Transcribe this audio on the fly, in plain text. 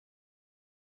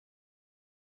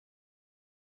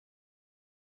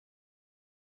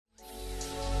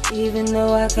Even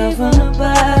though I come from the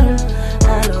bottom,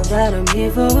 I know that I'm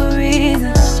here for a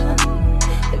reason.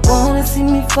 They wanna see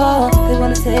me fall, they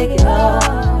wanna take it all,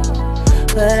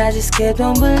 but I just kept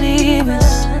on believing.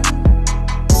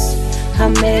 I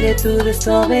made it through the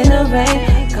storm and the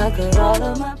rain, conquered all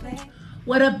of my pain.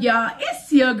 What up, y'all? It's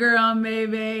your girl,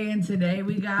 Maybe, and today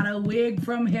we got a wig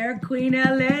from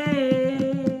Hairqueenla.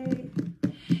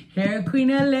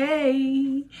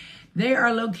 Hairqueenla. They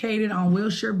are located on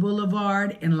Wilshire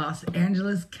Boulevard in Los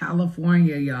Angeles,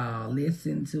 California, y'all.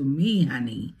 Listen to me,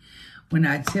 honey. When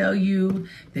I tell you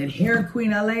that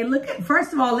Hairqueenla, look at,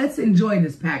 first of all, let's enjoy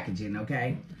this packaging,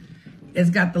 okay? It's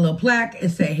got the little plaque. It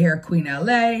says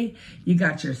Hairqueenla. You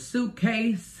got your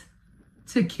suitcase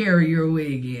to carry your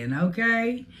wig in,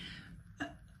 okay?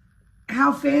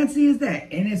 How fancy is that?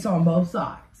 And it's on both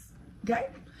sides, okay?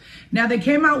 Now, they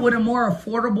came out with a more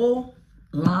affordable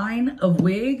line of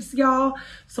wigs, y'all.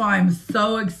 So I'm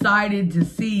so excited to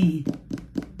see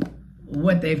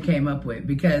what they've came up with.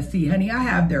 Because, see, honey, I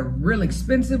have their real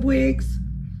expensive wigs,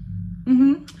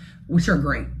 which are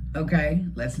great, okay?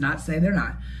 Let's not say they're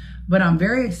not. But I'm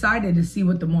very excited to see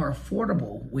what the more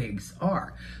affordable wigs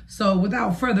are. So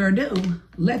without further ado,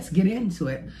 let's get into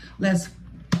it. Let's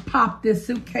pop this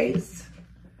suitcase.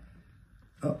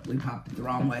 Oh, we popped it the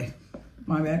wrong way.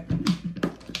 My bad.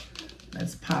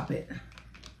 Let's pop it.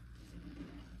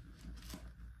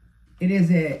 It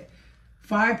is at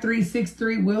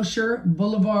 5363 Wilshire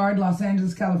Boulevard, Los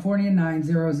Angeles, California,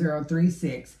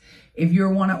 90036. If you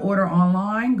want to order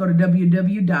online, go to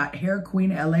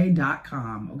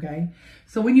www.hairqueenla.com, okay?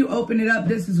 So when you open it up,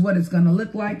 this is what it's going to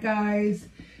look like, guys.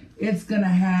 It's going to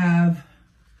have,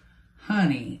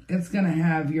 honey, it's going to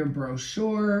have your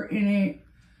brochure in it,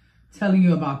 telling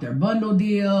you about their bundle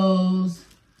deals.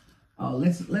 Oh,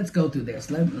 let's go through this.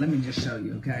 Let me just show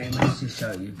you, okay? Let's just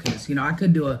show you, because, you know, I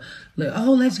could do a, look,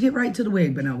 oh, let's get right to the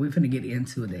wig, but no, we're finna get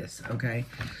into this, okay?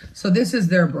 So this is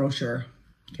their brochure,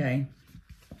 okay?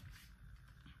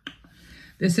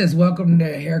 This says, welcome to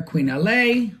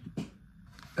Hairqueenla,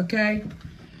 okay?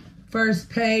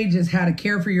 First page is how to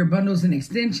care for your bundles and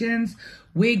extensions,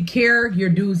 wig care, your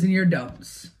do's and your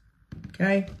don'ts,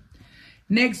 okay?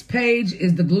 Next page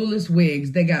is the glueless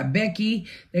wigs. They got Becky,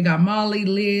 they got Molly,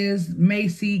 Liz,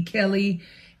 Macy, Kelly,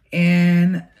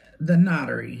 and the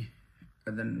Notary.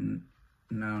 Or the,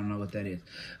 no, I don't know what that is.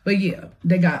 But yeah,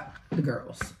 they got the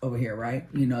girls over here, right?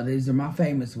 You know, these are my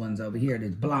famous ones over here.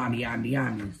 There's Blondie,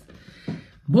 Andianis.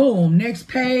 Boom, next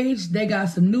page, they got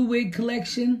some new wig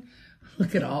collection.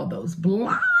 Look at all those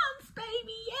blondes,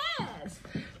 baby, yes.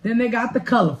 Then they got the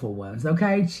colorful ones,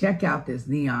 okay? Check out this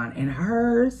neon. And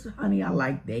hers, honey, I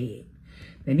like that.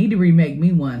 They need to remake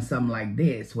me one, something like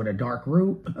this with a dark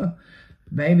root.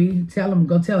 Baby, tell them,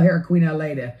 go tell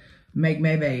Hairqueenla to make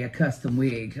maybe a custom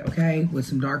wig, okay? With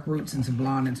some dark roots and some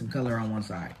blonde and some color on one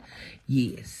side.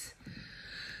 Yes.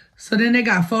 So then they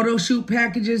got photo shoot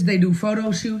packages. They do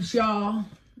photo shoots, y'all.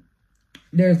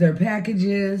 There's their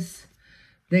packages.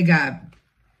 They got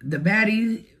the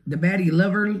baddie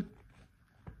lover.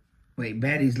 Wait,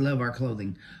 baddies love our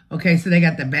clothing. Okay, so they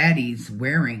got the baddies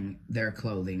wearing their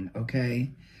clothing, okay?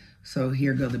 So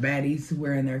here go the baddies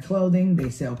wearing their clothing.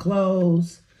 They sell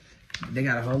clothes. They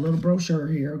got a whole little brochure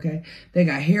here, okay? They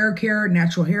got hair care,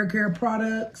 natural hair care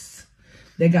products.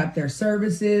 They got their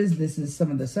services. This is some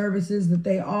of the services that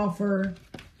they offer.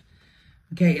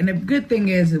 Okay, and the good thing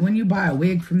is that when you buy a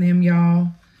wig from them,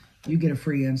 y'all, you get a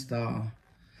free install.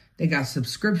 They got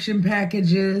subscription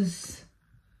packages.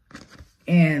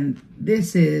 And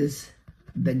this is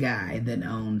the guy that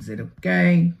owns it,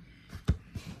 okay?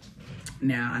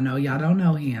 Now, I know y'all don't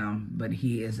know him, but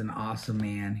he is an awesome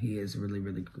man. He is really,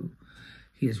 really cool.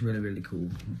 He is really, really cool,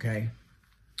 okay?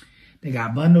 They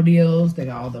got bundle deals. They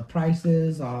got all the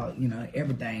prices, all, you know,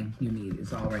 everything you need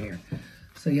is all right here.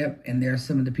 So, yep, and there's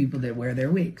some of the people that wear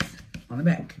their wigs on the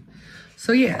back.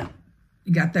 So, yeah,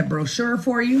 you got that brochure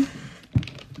for you.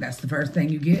 That's the first thing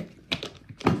you get.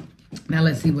 Now,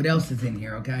 let's see what else is in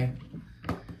here, okay?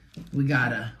 We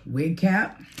got a wig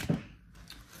cap.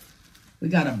 We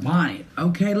got a bonnet.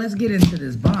 Okay, let's get into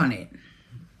this bonnet.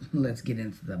 Let's get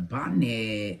into the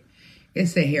bonnet.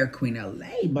 It's a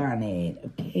Hairqueenla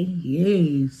bonnet, okay?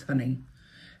 Yes, honey.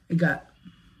 It got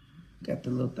the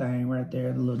little thing right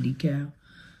there, the little decal.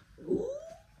 Ooh.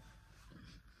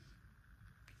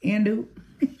 And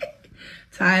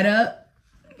tie it up.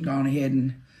 Go on ahead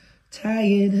and tie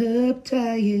it up.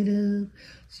 So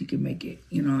you can make it,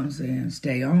 you know what I'm saying,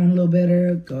 stay on a little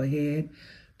better. Go ahead.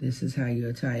 This is how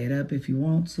you'll tie it up if you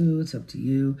want to. It's up to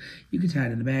you. You can tie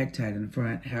it in the back, tie it in the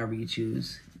front, however you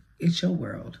choose. It's your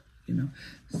world, you know.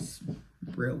 It's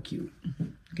real cute,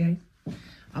 okay?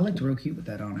 I looked real cute with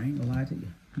that on. I ain't gonna lie to you.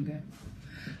 Okay.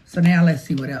 So now let's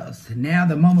see what else. Now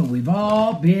the moment we've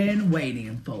all been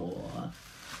waiting for.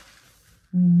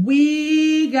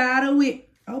 We got a wig.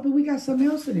 Oh, but we got something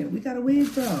else in it. We got a wig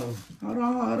though. Hold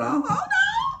on.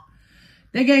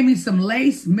 They gave me some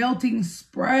lace melting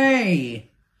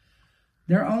spray.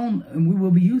 Their own, and we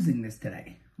will be using this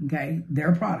today. Okay,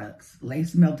 their products.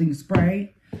 Lace melting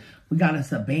spray. We got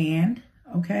us a band,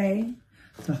 okay,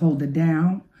 to hold it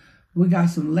down. We got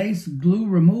some lace glue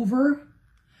remover.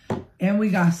 And we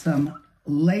got some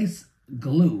lace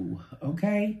glue,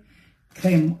 okay?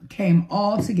 Came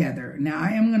all together. Now,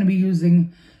 I am going to be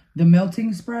using the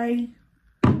melting spray.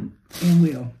 And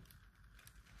we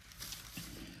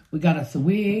got us a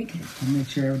wig. Make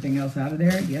sure everything else out of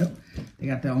there. Yep. They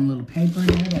got their own little paper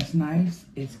there. That's nice.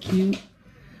 It's cute.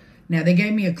 Now, they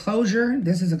gave me a closure.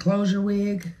 This is a closure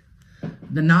wig.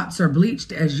 The knots are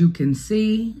bleached, as you can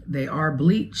see. They are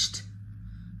bleached,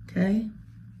 okay?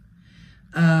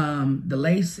 The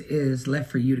lace is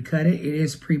left for you to cut it. It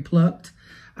is pre-plucked.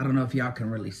 I don't know if y'all can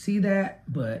really see that,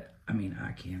 but I mean,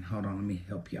 I can. Hold on, let me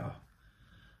help y'all.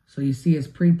 So you see it's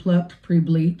pre-plucked,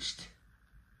 pre-bleached.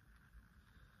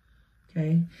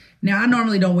 Okay. Now, I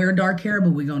normally don't wear dark hair,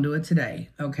 but we're going to do it today.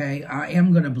 Okay. I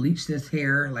am going to bleach this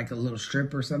hair like a little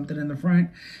strip or something in the front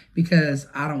because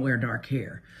I don't wear dark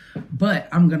hair. But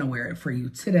I'm going to wear it for you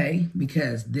today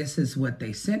because this is what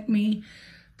they sent me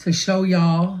to show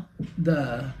y'all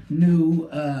the new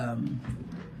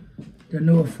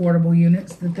affordable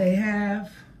units that they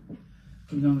have.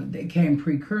 They came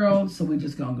pre-curled, so we're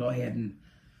just gonna go ahead and,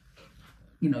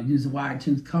 use a wide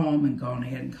tooth comb and go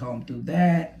ahead and comb through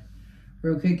that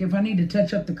real quick. If I need to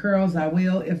touch up the curls, I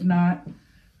will. If not,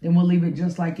 then we'll leave it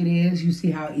just like it is. You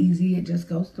see how easy it just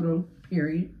goes through,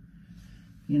 period.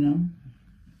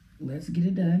 Let's get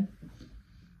it done.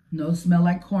 No smell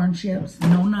like corn chips.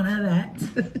 No, none of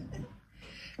that.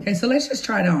 Okay, so let's just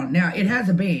try it on. Now, it has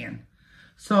a band.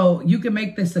 So you can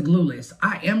make this a glueless.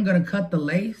 I am going to cut the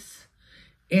lace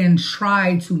and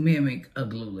try to mimic a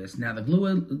glueless. Now, the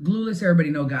glueless, everybody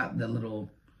know, got the little,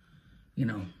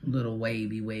 little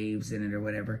wavy waves in it or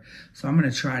whatever. So I'm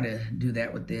going to try to do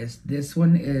that with this. This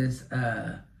one is,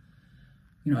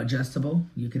 adjustable.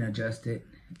 You can adjust it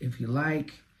if you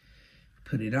like.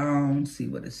 Put it on, see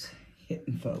what it's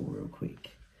hitting for real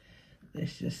quick.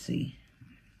 Let's just see.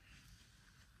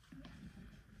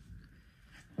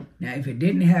 Now, if it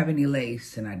didn't have any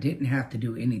lace and I didn't have to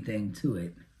do anything to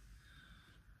it,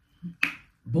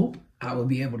 boop, I would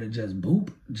be able to just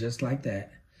boop, just like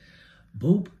that.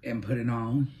 Boop, and put it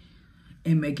on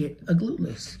and make it a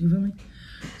glueless. You feel me?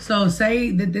 So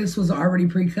say that this was already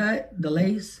pre-cut, the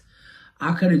lace,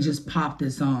 I could have just popped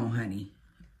this on, honey,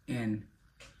 and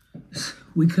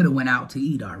we could have went out to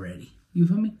eat already. You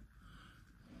feel me?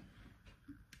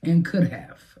 And could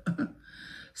have.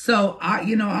 So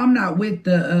I'm not with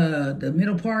the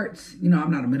middle parts. I'm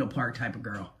not a middle part type of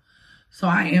girl. So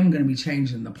I am going to be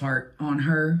changing the part on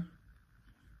her.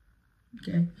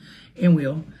 Okay. And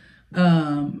we'll,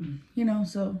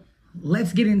 so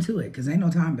let's get into it because ain't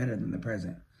no time better than the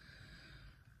present.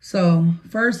 So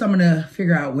first I'm going to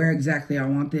figure out where exactly I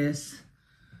want this.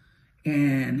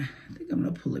 And I think I'm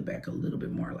going to pull it back a little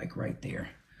bit more, like right there.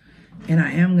 And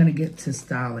I am going to get to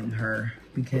styling her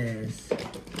because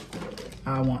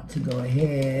I want to go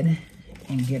ahead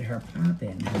and get her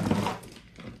popping.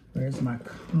 Where's my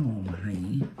comb,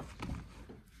 honey?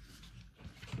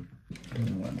 I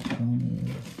don't know where my comb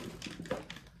is.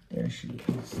 There she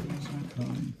is. There's my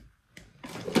comb.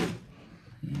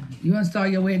 Yeah. You install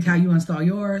your wig how you install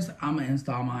yours. I'm going to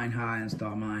install mine how I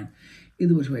install mine.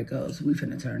 Either which way it goes, we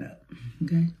finna turn up.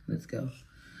 Okay, let's go.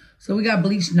 So we got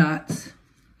bleached knots.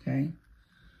 Okay,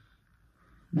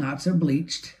 knots are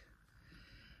bleached.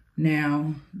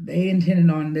 Now, they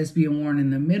intended on this being worn in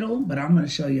the middle, but I'm gonna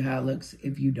show you how it looks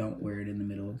if you don't wear it in the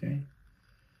middle, okay?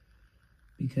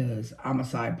 Because I'm a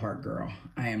side part girl.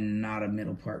 I am not a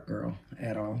middle part girl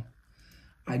at all.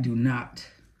 I do not,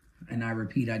 and I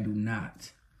repeat, I do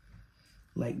not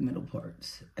like middle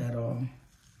parts at all.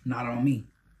 Not on me.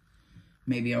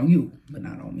 Maybe on you, but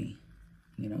not on me.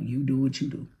 You do what you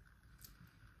do.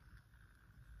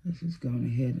 Let's just go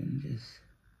ahead and just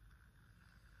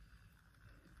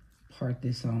part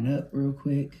this on up real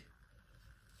quick.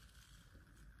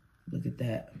 Look at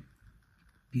that.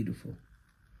 Beautiful.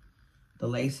 The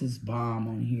lace is bomb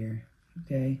on here,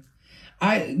 okay?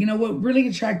 What really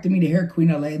attracted me to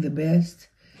Hairqueenla the best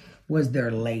was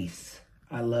their lace.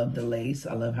 I love the lace.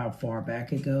 I love how far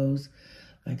back it goes.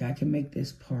 Like I can make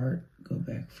this part go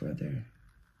back further.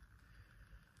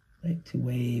 Like to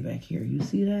way back here. You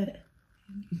see that?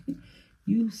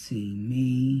 You see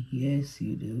me. Yes,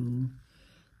 you do.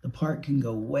 The part can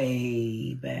go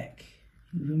way back.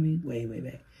 You feel me? Way, way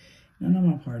back. None of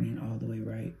my part ain't all the way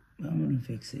right. But I'm going to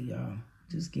fix it, y'all.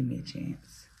 Just give me a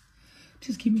chance.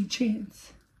 Just give me a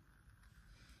chance.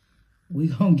 We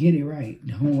going to get it right.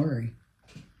 Don't worry.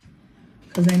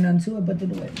 Because ain't nothing to it but to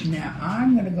do it. Now,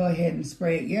 I'm going to go ahead and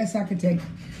spray it. Yes, I could take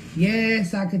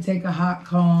a hot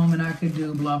comb and I could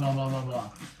do blah, blah, blah, blah, blah.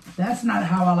 That's not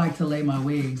how I like to lay my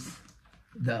wigs,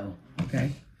 though,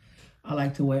 okay? I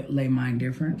like to lay mine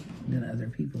different than other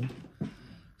people.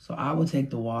 So I will take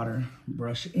the water,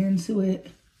 brush into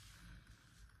it,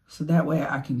 so that way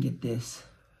I can get this,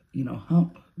 you know,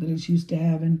 hump that it's used to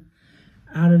having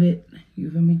out of it.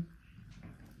 You feel me?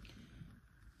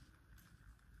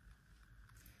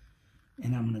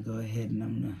 And I'm going to go ahead and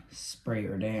I'm going to spray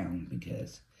her down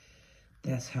because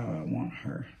that's how I want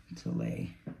her to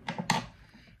lay.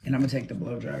 And I'm going to take the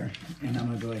blow dryer and I'm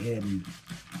going to go ahead and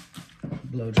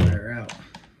blow dry her out.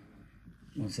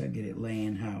 Once I get it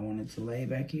laying how I want it to lay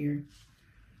back here.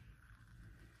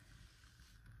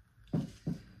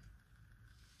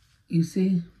 You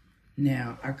see?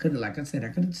 Now, I could have, like I said, I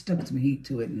could have stuck some heat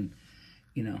to it and,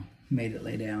 you know, made it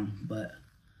lay down. But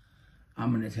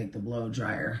I'm going to take the blow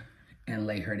dryer and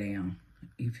lay her down,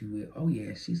 if you will. Oh,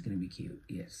 yeah, she's going to be cute.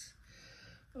 Yes.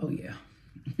 Oh, yeah.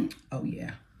 Oh,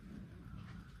 yeah.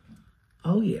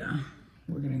 Oh, yeah.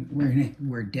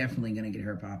 We're definitely going to get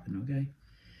her popping, okay?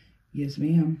 Yes,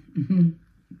 ma'am.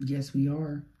 Yes, we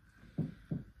are.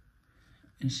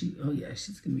 And oh, yeah,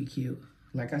 she's going to be cute.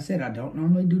 Like I said, I don't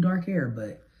normally do dark hair,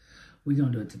 but we're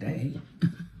going to do it today.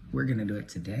 We're going to do it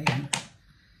today.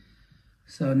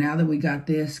 So now that we got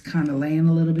this kind of laying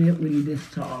a little bit, we need this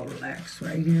to all relax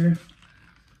right here.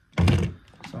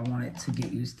 So I want it to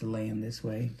get used to laying this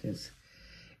way because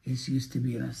it's used to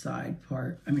being a side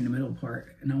part. I mean, the middle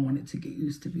part. And I want it to get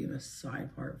used to being a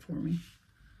side part for me.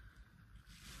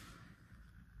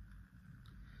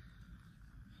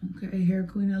 Okay,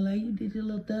 Hairqueenla, you did your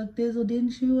little thug thizzle,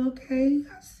 didn't you? Okay,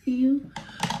 I see you.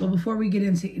 But before we get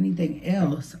into anything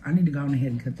else, I need to go on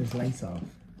ahead and cut this lace off.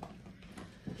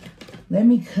 Let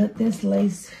me cut this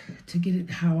lace to get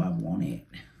it how I want it,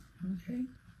 okay?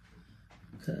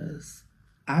 Because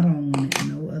I don't want it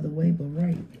no other way but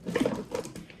right.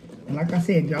 And like I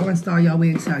said, y'all install y'all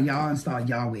wigs how y'all install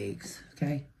y'all wigs,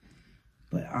 okay?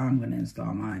 But I'm going to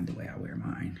install mine the way I wear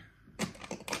mine.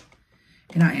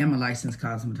 And I am a licensed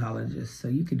cosmetologist, so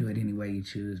you can do it any way you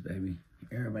choose, baby.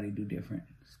 Everybody do different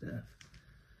stuff.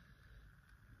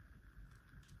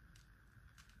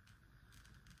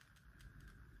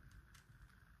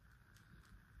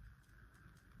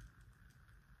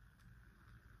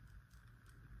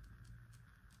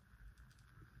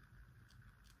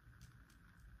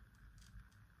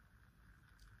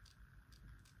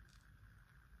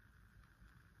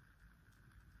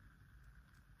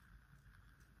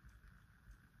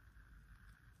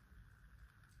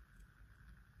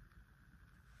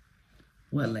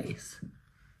 What lace?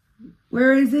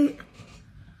 Where is it?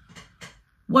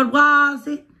 What was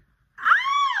it?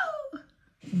 Oh!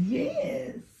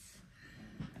 Yes.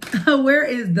 Where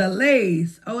is the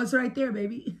lace? Oh, it's right there,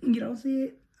 baby. You don't see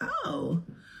it? Oh.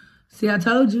 See, I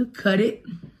told you. Cut it.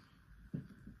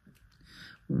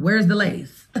 Where's the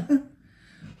lace?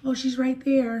 Oh, she's right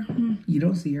there. You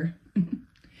don't see her.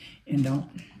 And don't.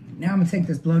 Now I'm going to take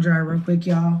this blow dryer real quick,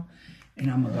 y'all. And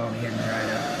I'm going to go ahead and dry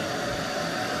it up.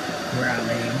 Where I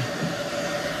lay.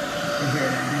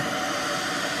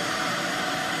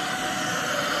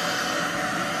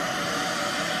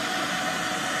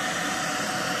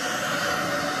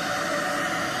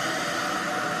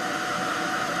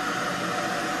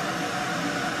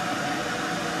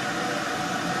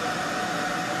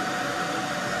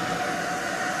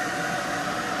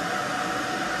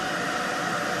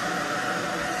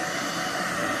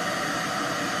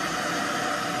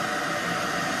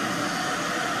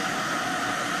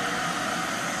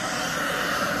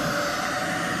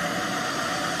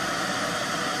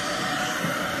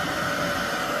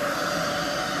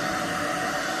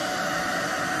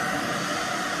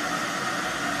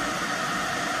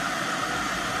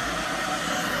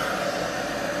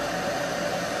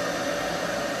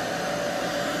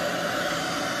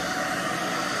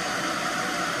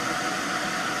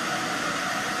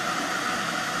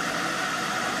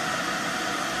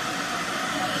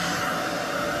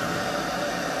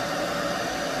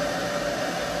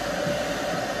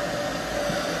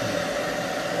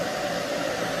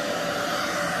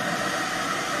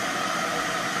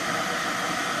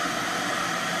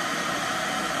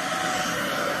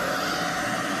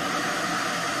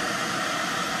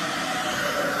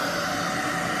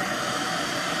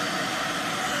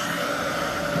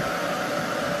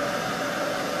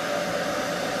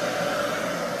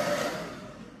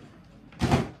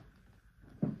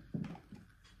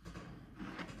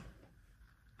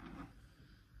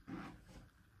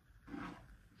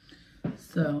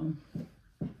 So,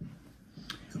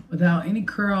 without any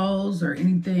curls or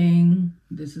anything,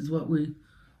 this is what we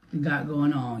got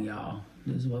going on, y'all.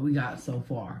 This is what we got so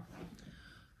far.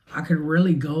 I could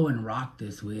really go and rock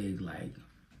this wig, like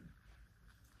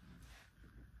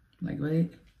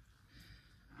wait.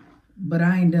 But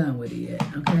I ain't done with it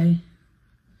yet, okay?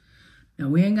 Now,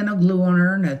 we ain't got no glue on it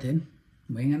or nothing.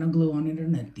 We ain't got no glue on it or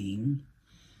nothing,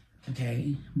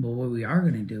 okay? But what we are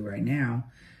gonna do right now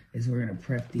is we're gonna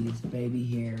prep these baby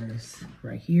hairs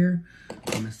right here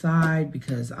on the side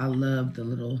because I love the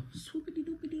little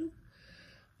swoopity-doopity-doo.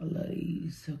 I love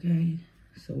these, okay?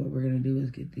 So what we're gonna do is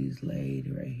get these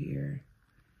laid right here.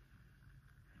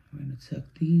 We're gonna tuck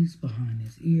these behind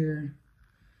his ear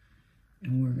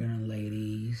and we're gonna lay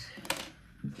these.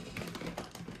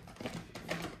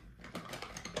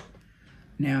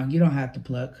 Now, you don't have to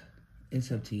pluck.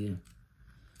 It's up to you.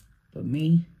 But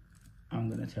me, I'm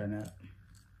gonna turn up.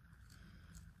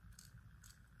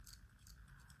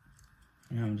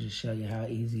 And I'm gonna just show you how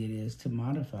easy it is to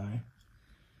modify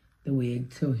the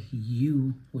wig to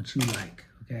what you like,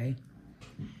 okay?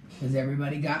 Because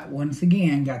everybody once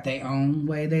again, got their own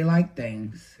way they like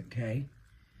things, okay?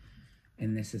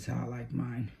 And this is how I like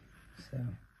mine. So,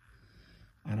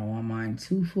 I don't want mine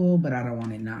too full, but I don't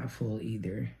want it not full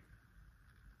either.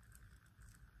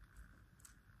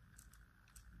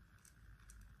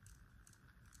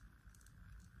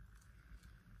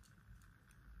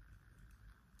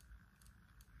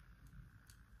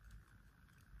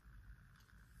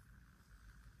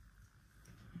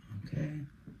 Okay.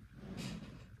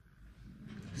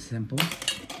 Simple.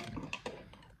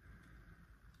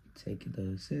 Take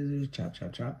those scissors, chop,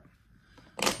 chop, chop.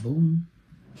 Boom.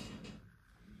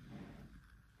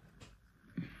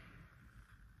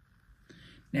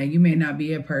 Now, you may not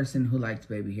be a person who likes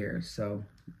baby hairs, so,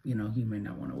 you know, you may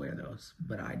not want to wear those,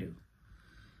 but I do.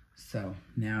 So,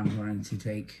 now I'm going to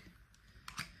take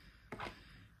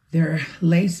their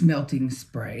lace melting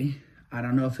spray. I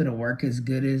don't know if it'll work as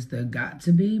good as the Got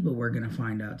To Be, but we're going to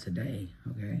find out today,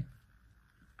 okay?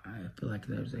 I feel like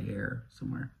there's a hair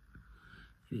somewhere.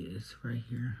 It is right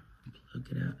here. Plug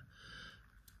it out.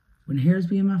 When hairs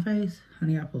be in my face,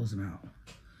 honey, I pulls them out.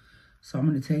 So I'm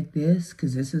going to take this,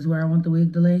 because this is where I want the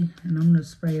wig to lay, and I'm going to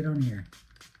spray it on here.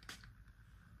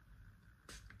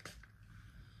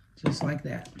 Just like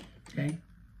that, okay?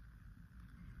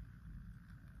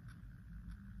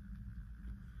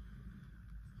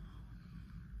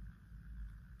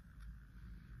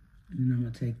 And I'm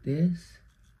going to take this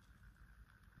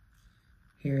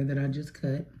hair that I just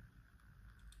cut.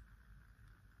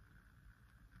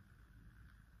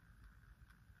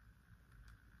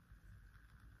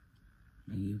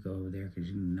 And you go over there because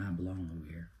you do not belong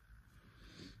over here.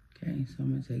 Okay, so I'm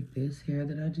going to take this hair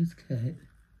that I just cut. And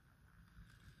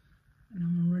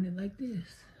I'm going to run it like this.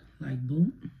 Like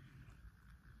boom.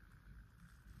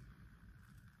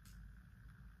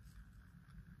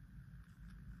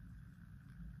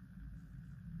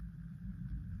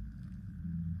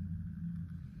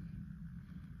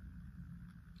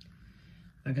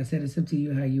 Like I said, it's up to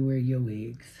you how you wear your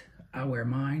wigs. I wear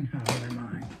mine how I wear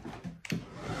mine.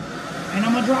 And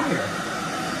I'm a dryer.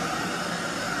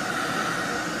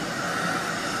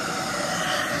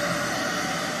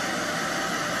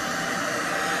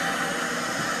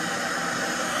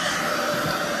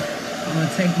 I'm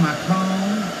gonna take my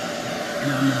comb and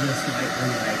I'm gonna just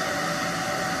lightly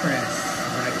press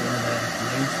right where the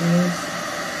lace is.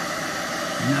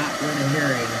 Not where the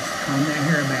hair is. Comb that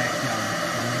hair back, y'all.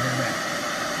 Comb that hair back.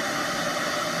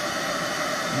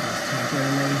 And just tap where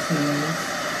the lace is.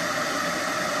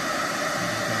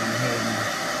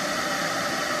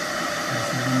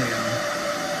 That's down there.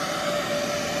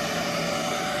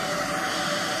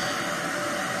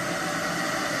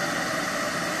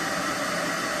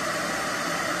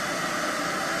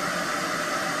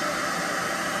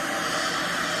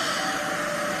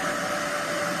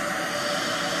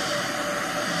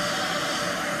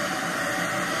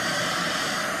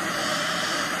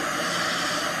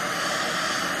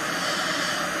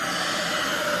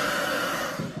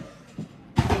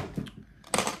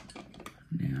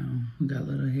 We got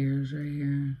little hairs right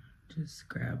here. Just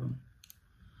grab them.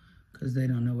 Because they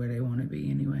don't know where they want to be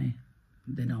anyway.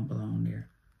 They don't belong there.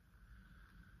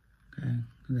 Okay?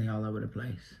 They all over the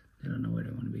place. They don't know where they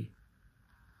want to be.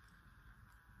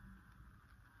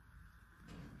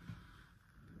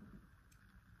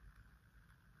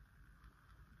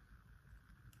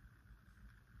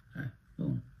 Okay,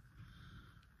 boom.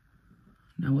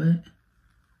 Now what?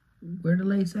 Where the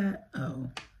lace at? Oh.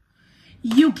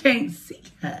 You can't see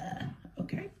her.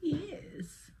 Okay,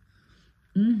 yes.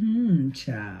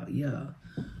 Child, yeah.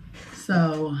 So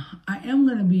So I am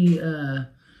going to be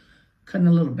cutting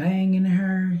a little bang in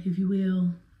her, if you will.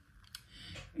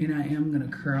 And I am going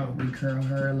to recurl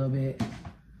her a little bit.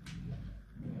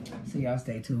 So y'all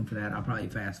stay tuned for that. I'll probably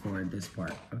fast forward this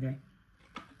part, okay?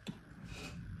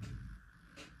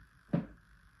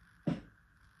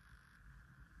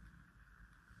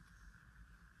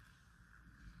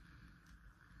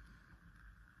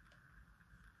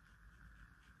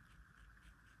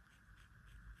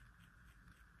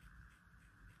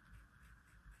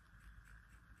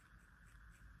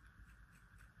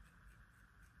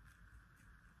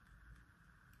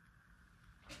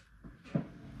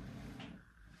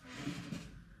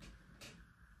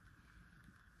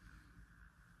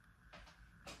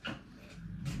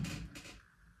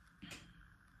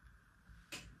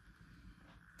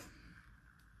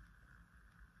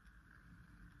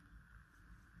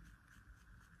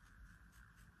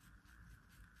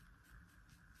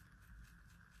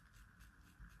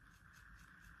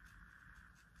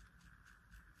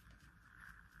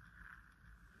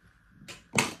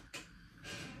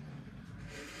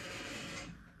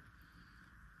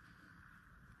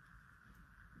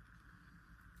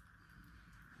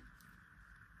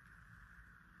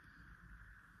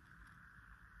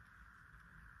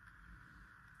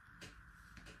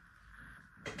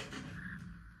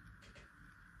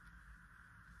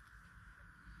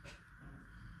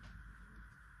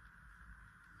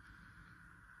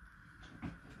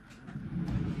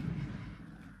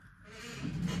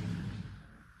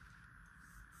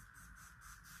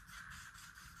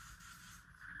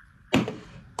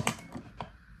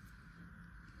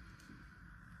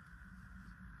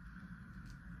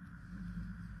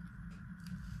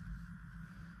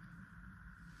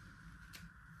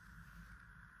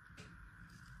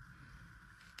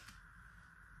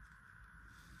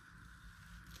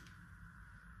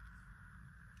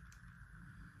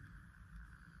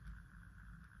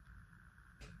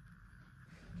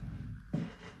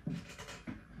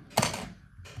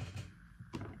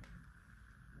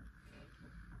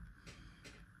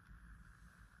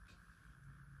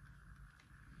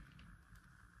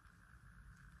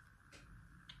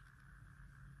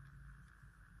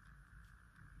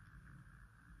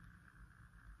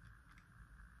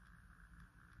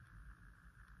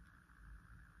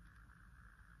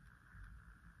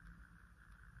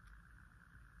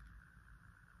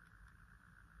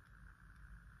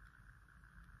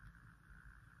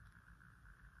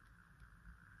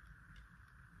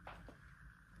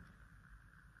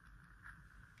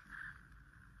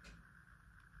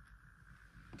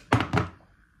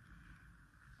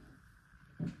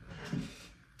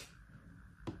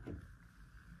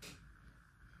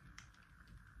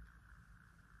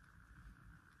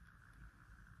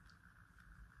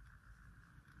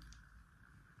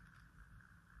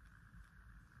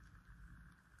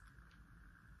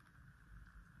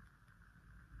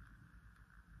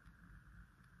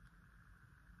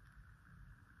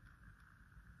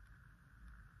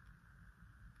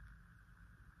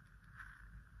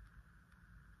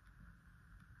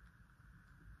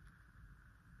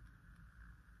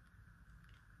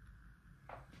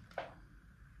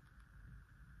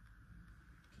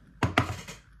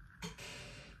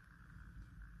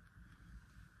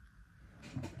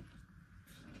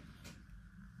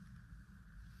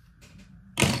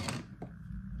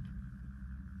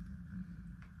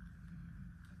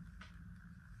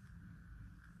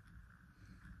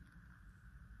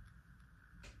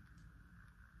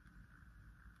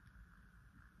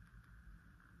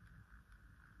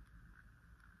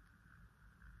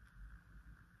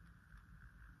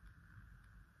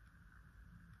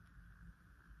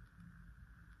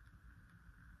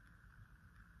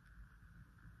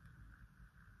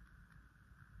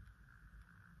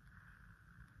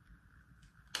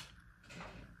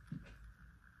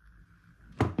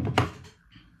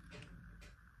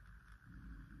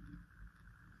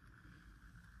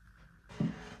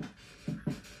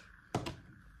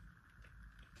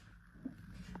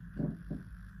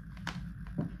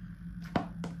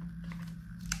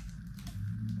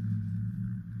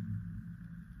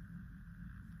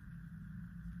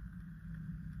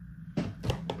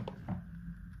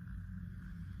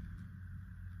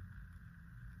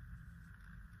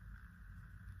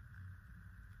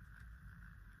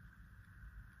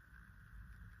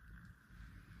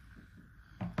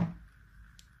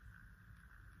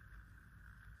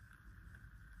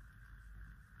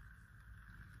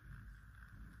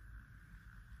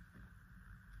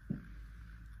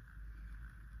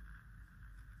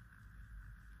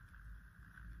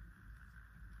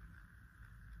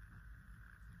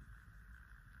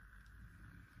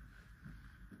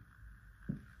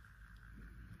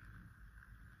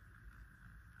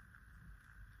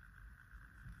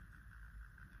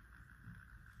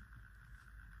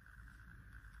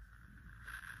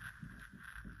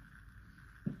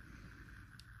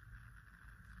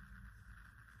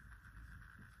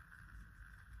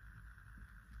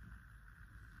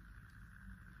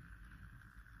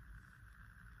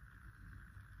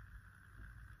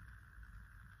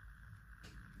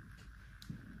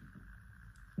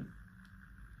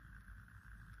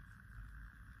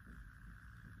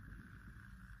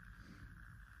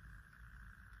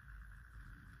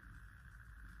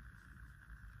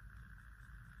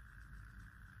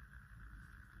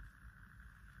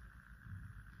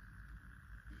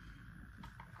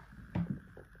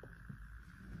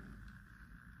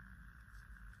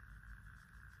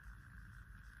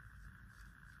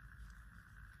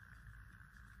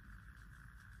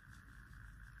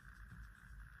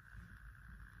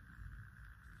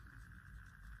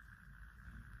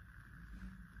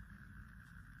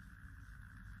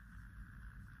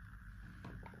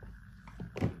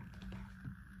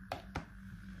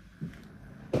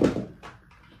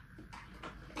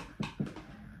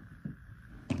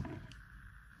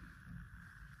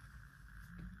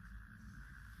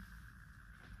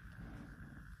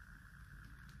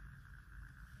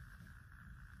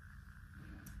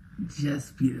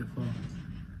 Just beautiful.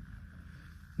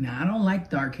 Now, I don't like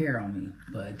dark hair on me,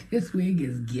 but this wig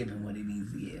is giving what it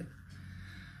needs to give.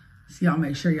 So y'all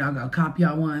make sure y'all go copy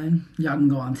y'all one. Y'all can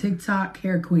go on TikTok,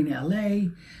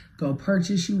 Hairqueenla. Go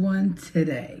purchase you one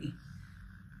today.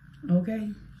 Okay?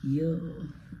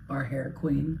 Or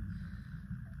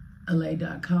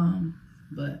hairqueenla.com.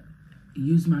 But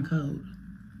use my code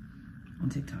on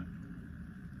TikTok.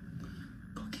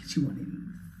 Go get you one of these.